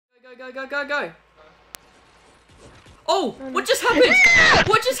Go, go, go, go. Oh, what just happened?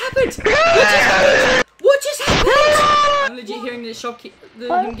 What just happened? What just happened? What just happened? I'm legit hearing the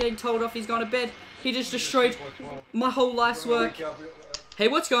him getting told off. He's gone to bed. He just destroyed my whole life's work. Hey,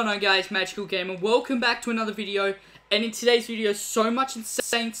 what's going on, guys? Magical Gamer. Welcome back to another video. And in today's video, so much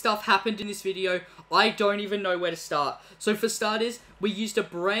insane stuff happened in this video, I don't even know where to start. So for starters, we used a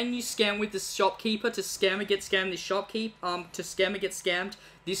brand new scam with the shopkeeper to scam or get scammed this shopkeeper, to scam or get scammed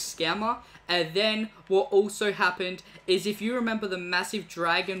this scammer. And then what also happened is, if you remember the massive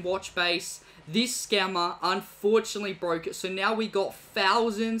Dragon Watch base, this scammer unfortunately broke it. So now we got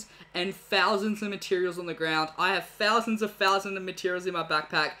thousands and thousands of materials on the ground. I have thousands of materials in my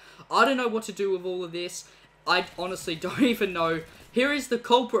backpack. I don't know what to do with all of this. I honestly don't even know. Here is the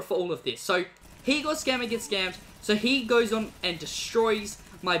culprit for all of this. So he got scammed and gets scammed. So he goes on and destroys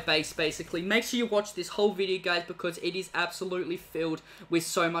my base, basically. Make sure you watch this whole video, guys, because it is absolutely filled with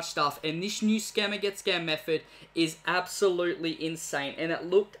so much stuff. And this new scammer get scam method is absolutely insane. And it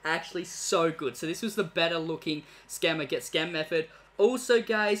looked actually so good. So this was the better looking scammer get scam method. Also,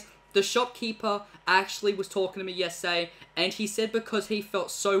 guys, the shopkeeper actually was talking to me yesterday, and he said because he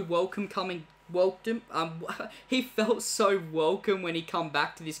felt so he felt so welcome when he come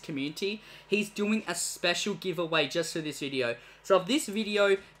back to this community, he's doing a special giveaway just for this video. So if this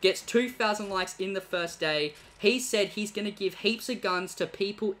video gets 2,000 likes in the first day, he said he's going to give heaps of guns to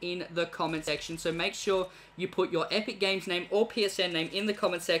people in the comment section. So make sure you put your Epic Games name or PSN name in the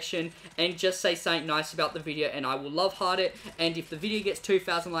comment section and just say something nice about the video, and I will love heart it. And if the video gets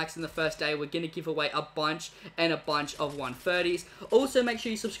 2,000 likes in the first day, we're going to give away a bunch of 130s. Also, make sure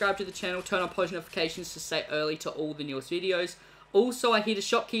you subscribe to the channel, turn on post notifications to stay early to all the newest videos. Also, I hit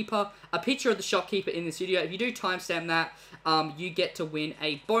a picture of the shopkeeper in this video. If you do timestamp that, you get to win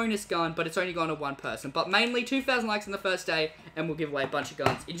a bonus gun, but it's only gone to one person. But mainly 2,000 likes in the first day, and we'll give away a bunch of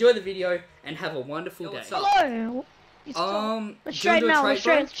guns. Enjoy the video, and have a wonderful day. Hello! Let's trade now, let's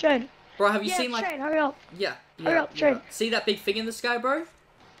trade. Bro, have you seen, like... hurry up. Yeah. Hurry up, trade. See that big thing in the sky, bro?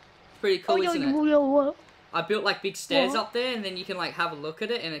 Pretty cool, isn't it? I built, like, big stairs up there, and then you can, like, have a look at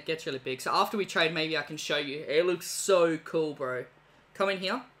it, and it gets really big. So after we trade, maybe I can show you. It looks so cool, bro. Come in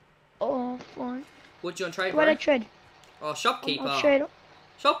here. Oh, fine. What do you want to trade, bro? Where'd I trade? Oh, shopkeeper. I'll trade.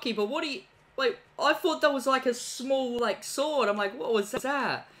 Shopkeeper, what do you... Wait, I thought that was, like, a small, like, sword. I'm like, what was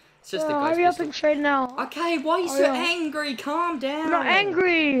that? It's just a ghost hurry up and trade now. Okay, why are you so angry? Calm down. I'm not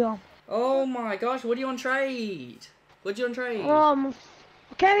angry. Oh, my gosh. What do you want to trade? What do you want to trade?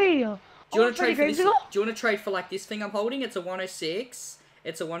 Okay. Do you want to trade for this? Do you want to trade for, like, this thing I'm holding? It's a 106.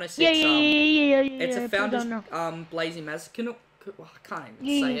 It's a 106. Yeah. It's a Founder's Blazing Massacre. Well, I can't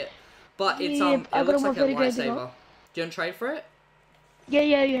even say it. But it's it looks like a lightsaber. Do you want to trade for it?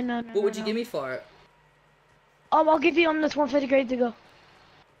 Yeah. No. What would you give me for it? I'll give you on this 130 grade digger.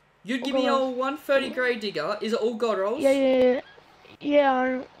 You'd give me a 130 grade digger? Is it all gold rolls? Yeah,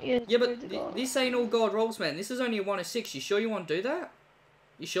 but this ain't all gold rolls, man. This is only a 106. You sure you want to do that?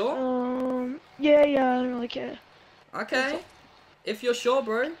 You sure? Yeah, I don't really care. Okay. If you're sure,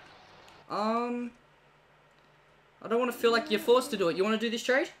 bro. I don't want to feel like you're forced to do it. You want to do this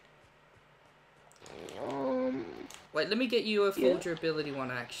trade? Wait, let me get you a full durability one,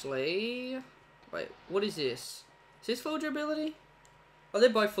 actually. Wait, what is this? Is this full durability? Oh, they're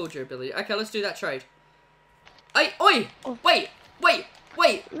both full durability. Okay, let's do that trade. Hey, oi! Wait!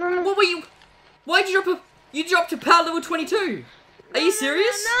 What were you... Why'd you drop a... You dropped to power level 22! Are you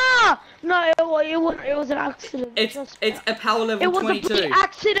serious? No, it was an accident. It's a power level 22. It was an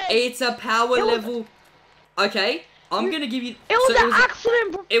accident. It's a power level... Okay, I'm gonna give you... It was an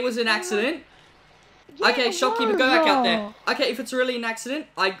accident, bro. It was an accident? Yeah, okay, shopkeeper, go back out there. Okay, if it's really an accident,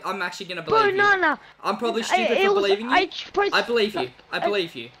 I'm actually gonna believe you. No. I'm probably stupid for believing you. I believe you.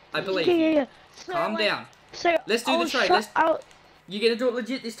 I believe you. Yeah. Calm down. Let's do the trade. You're gonna do it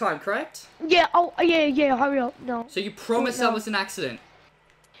legit this time, correct? Yeah, yeah, hurry up, no. So you promise that was an accident?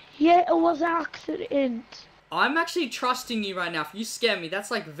 Yeah, it was an accident. I'm actually trusting you right now. If you scare me, that's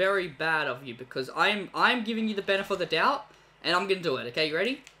like very bad of you, because I'm giving you the benefit of the doubt, and I'm gonna do it. Okay, you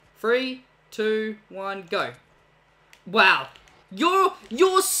ready? 3, 2, 1, go. Wow.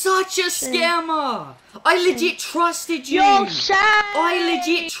 You're such a scammer! I legit trusted you! You're shame! I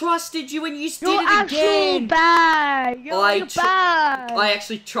legit trusted you and you did it again! You're bad! You're bad! I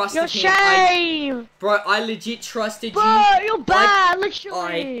actually trusted him. You're shame! Bro, I legit trusted you. Bro, you're bad!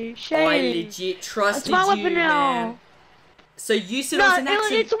 Literally! Shame! I legit trusted you, That's my weapon now. Man. So you said it was an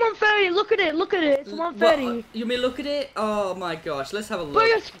accident? It's a 130, look at it, it's 130. What, you mean look at it? Oh my gosh, let's have a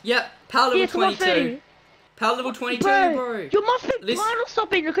look. Yep, power level 22. Power level 22, bro. You must be blind or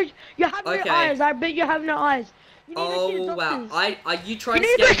something because you have no eyes. I bet you have no eyes. You need to go see Oh the wow! doctors. You You tried to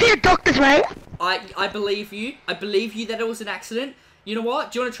need to go scam see me. the doctors, mate. I believe you. I believe you that it was an accident. You know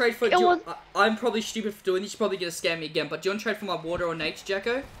what? Do you want to trade for? I'm probably stupid for doing this. You're probably gonna scam me again. But do you want to trade for my water or nature,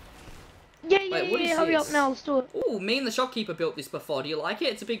 Jacko? Yeah, yeah, Wait, what is yeah. Hurry up this? now. Let's do it. Oh, me and the shopkeeper built this before. Do you like it?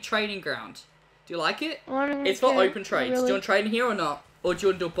 It's a big trading ground. Do you like it? I don't It's for care, open trades. not Do you really. want to trade in here or not? Or do you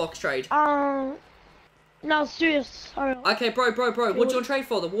want to do a box trade? No, let's do this. Hurry up. Okay, bro. What do you want to trade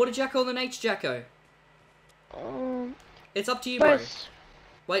for? The water Jacko or the nature Jacko? It's up to you, bro. Both.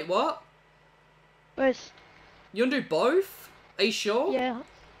 Wait, what? Both. You want to do both? Are you sure? Yeah.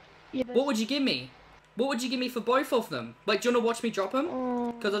 Yeah. Both. What would you give me? What would you give me for both of them? Like, do you want to watch me drop them?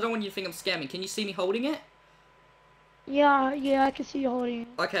 Because I don't want you to think I'm scamming. Can you see me holding it? Yeah, yeah, I can see you holding it.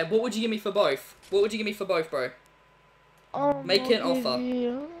 Okay, what would you give me for both? What would you give me for both, bro? Make an I'll give offer.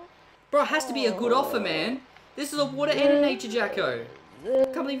 you- Bro, it has to be a good offer, man. This is a water and a nature Jacko. I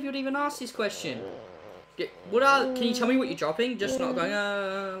can't believe you'd even ask this question. Can you tell me what you're dropping? Just not going,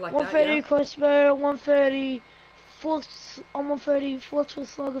 like that, 130 yeah? crossbow, 130 fourth, 130 fourth for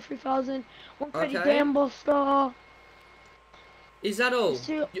slugger 3000, 130 Okay. dam buster. Is that all?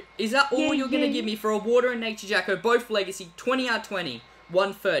 Is that all Yeah, you're gonna yeah. give me for a water and nature Jacko, both legacy, 20 out of 20,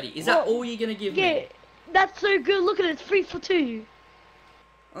 130? Is that Well, all you're gonna give Yeah, me? that's so good. Look at it, it's 3 for 2.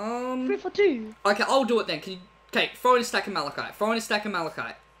 3 for 2. Okay, I'll do it then. Okay, throw in a stack of malachite. Throw in a stack of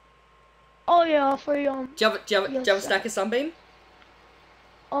malachite. Oh yeah, for Do you have a stack of sunbeam?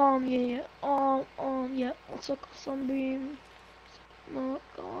 yeah. Yeah. Let's look at sunbeam. Oh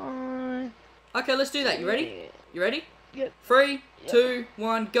god. Okay, let's do that. You ready? You ready? Yep. 3, 2,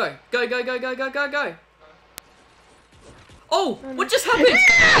 1, go. Go, go, go, go, go, go, go. Oh, what just happened?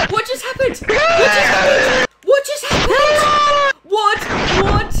 What just happened? What just happened? What just happened? What?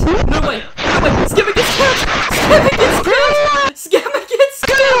 No way. No way. Scammer gets scammed. Scammer gets scammed. Scammer gets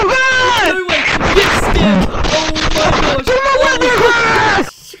scammed. No way. Get scammed. Oh my gosh.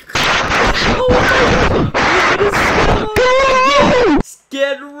 Oh my gosh. Yes.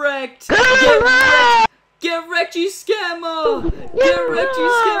 Get wrecked. Get wrecked. Get wrecked, you scammer. Get wrecked, you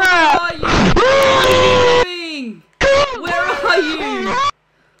scammer. Where are you? What are you doing? Where are you?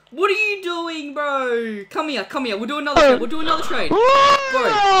 What are you doing, bro? Come here, come here. We'll do another trade. We'll do another trade. Bro,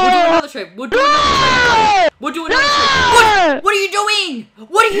 we'll do another trade. We'll do another trade. We'll do another trade. What are you doing?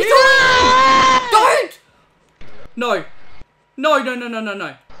 What are you doing? Don't! No. No, no, no, no, no,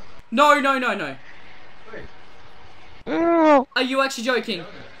 no. No, no, no, no. Are you actually joking?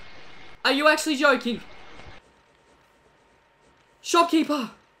 Are you actually joking?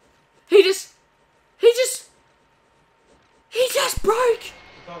 Shopkeeper! He just broke!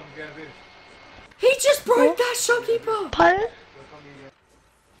 He just broke that, shopkeeper! Pardon?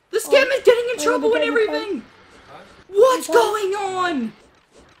 The scammer's getting in trouble and everything! What's going on?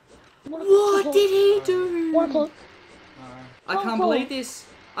 What did he do? 1 o'clock. I can't believe this.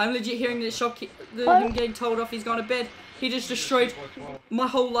 I'm legit hearing this him getting told off he's gone to bed. He just destroyed my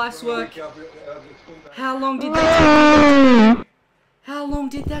whole life's work. How long did that take me to do? How long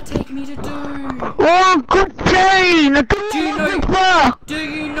did that take me to do? Oh, good pain! Do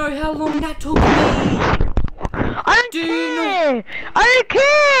you know how long that took me? I don't Do you care! I don't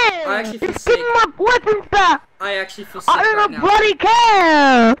care! I actually feel Just give sick. me my weapons back! I actually feel sick I don't right now. bloody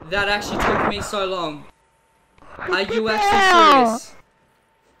care! That actually took me so long. Are you hell? actually serious?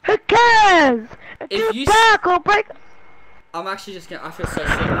 Who cares? If you back or break. I'm actually just gonna. I feel so sick.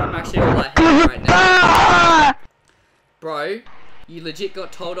 I'm actually all lightheaded right now. Bro, you legit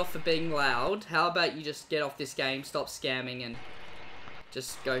got told off for being loud. How about you just get off this game, stop scamming, and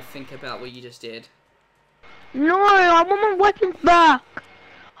just go think about what you just did? No, I want my weapons back!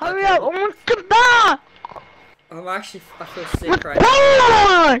 Hurry Okay. up, I want them back! I feel sick right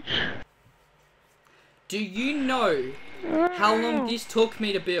now. Do you know how long this took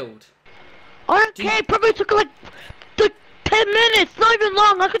me to build? I don't care, it probably took like 10 minutes, not even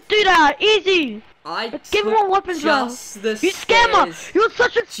long, I could do that, easy! Give me more weapons now! just the You scammer! stairs. You're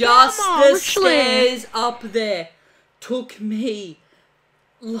such a Just scammer! the literally. stairs up there took me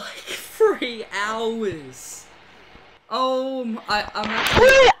like 3 hours. I'm actually...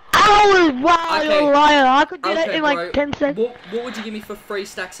 3 hours! Wow, Okay. you're a liar! I could do that Okay, in bro. like 10 seconds. What would you give me for 3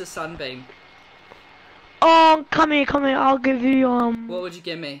 stacks of sunbeam? Oh, come here, I'll give you, What would you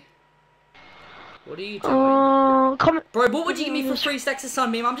give me? What are you doing? come Bro, what would you give me for 3 stacks of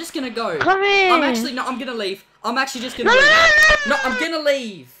sunbeam? I'm just gonna go. here! I'm gonna leave. I'm actually just gonna No, no, leave. no, No, I'm gonna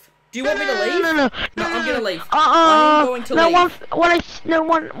leave. Do you want me to leave? No, I'm gonna leave. I'm going to leave.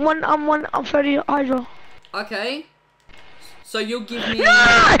 I'm 30 Hydra. Okay. So you'll give me...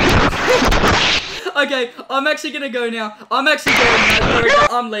 Okay, I'm actually gonna go now. I'm actually going now. No,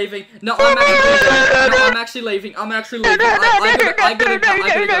 I'm leaving. No, I'm actually gonna go. No, I'm actually leaving. I'm actually leaving. I gotta go.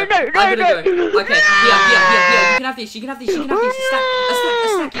 Okay, here. You can have this. You can have this. You can have this. A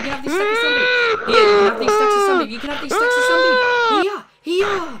stack. You can have this stack of something. Here, you can have these stacks of something. You can have these stacks of something. Here.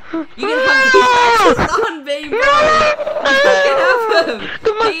 You can have these stacks of sunbeam, bro. You can have them.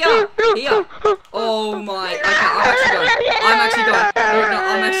 Here. Oh my. Okay, I'm actually going. No,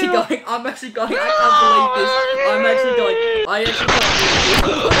 I'm actually going. I can't believe this. I'm actually going. I actually can't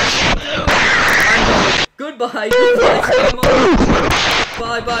believe this. I'm going. Goodbye. Come on.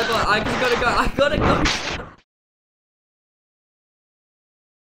 Bye. I just gotta go.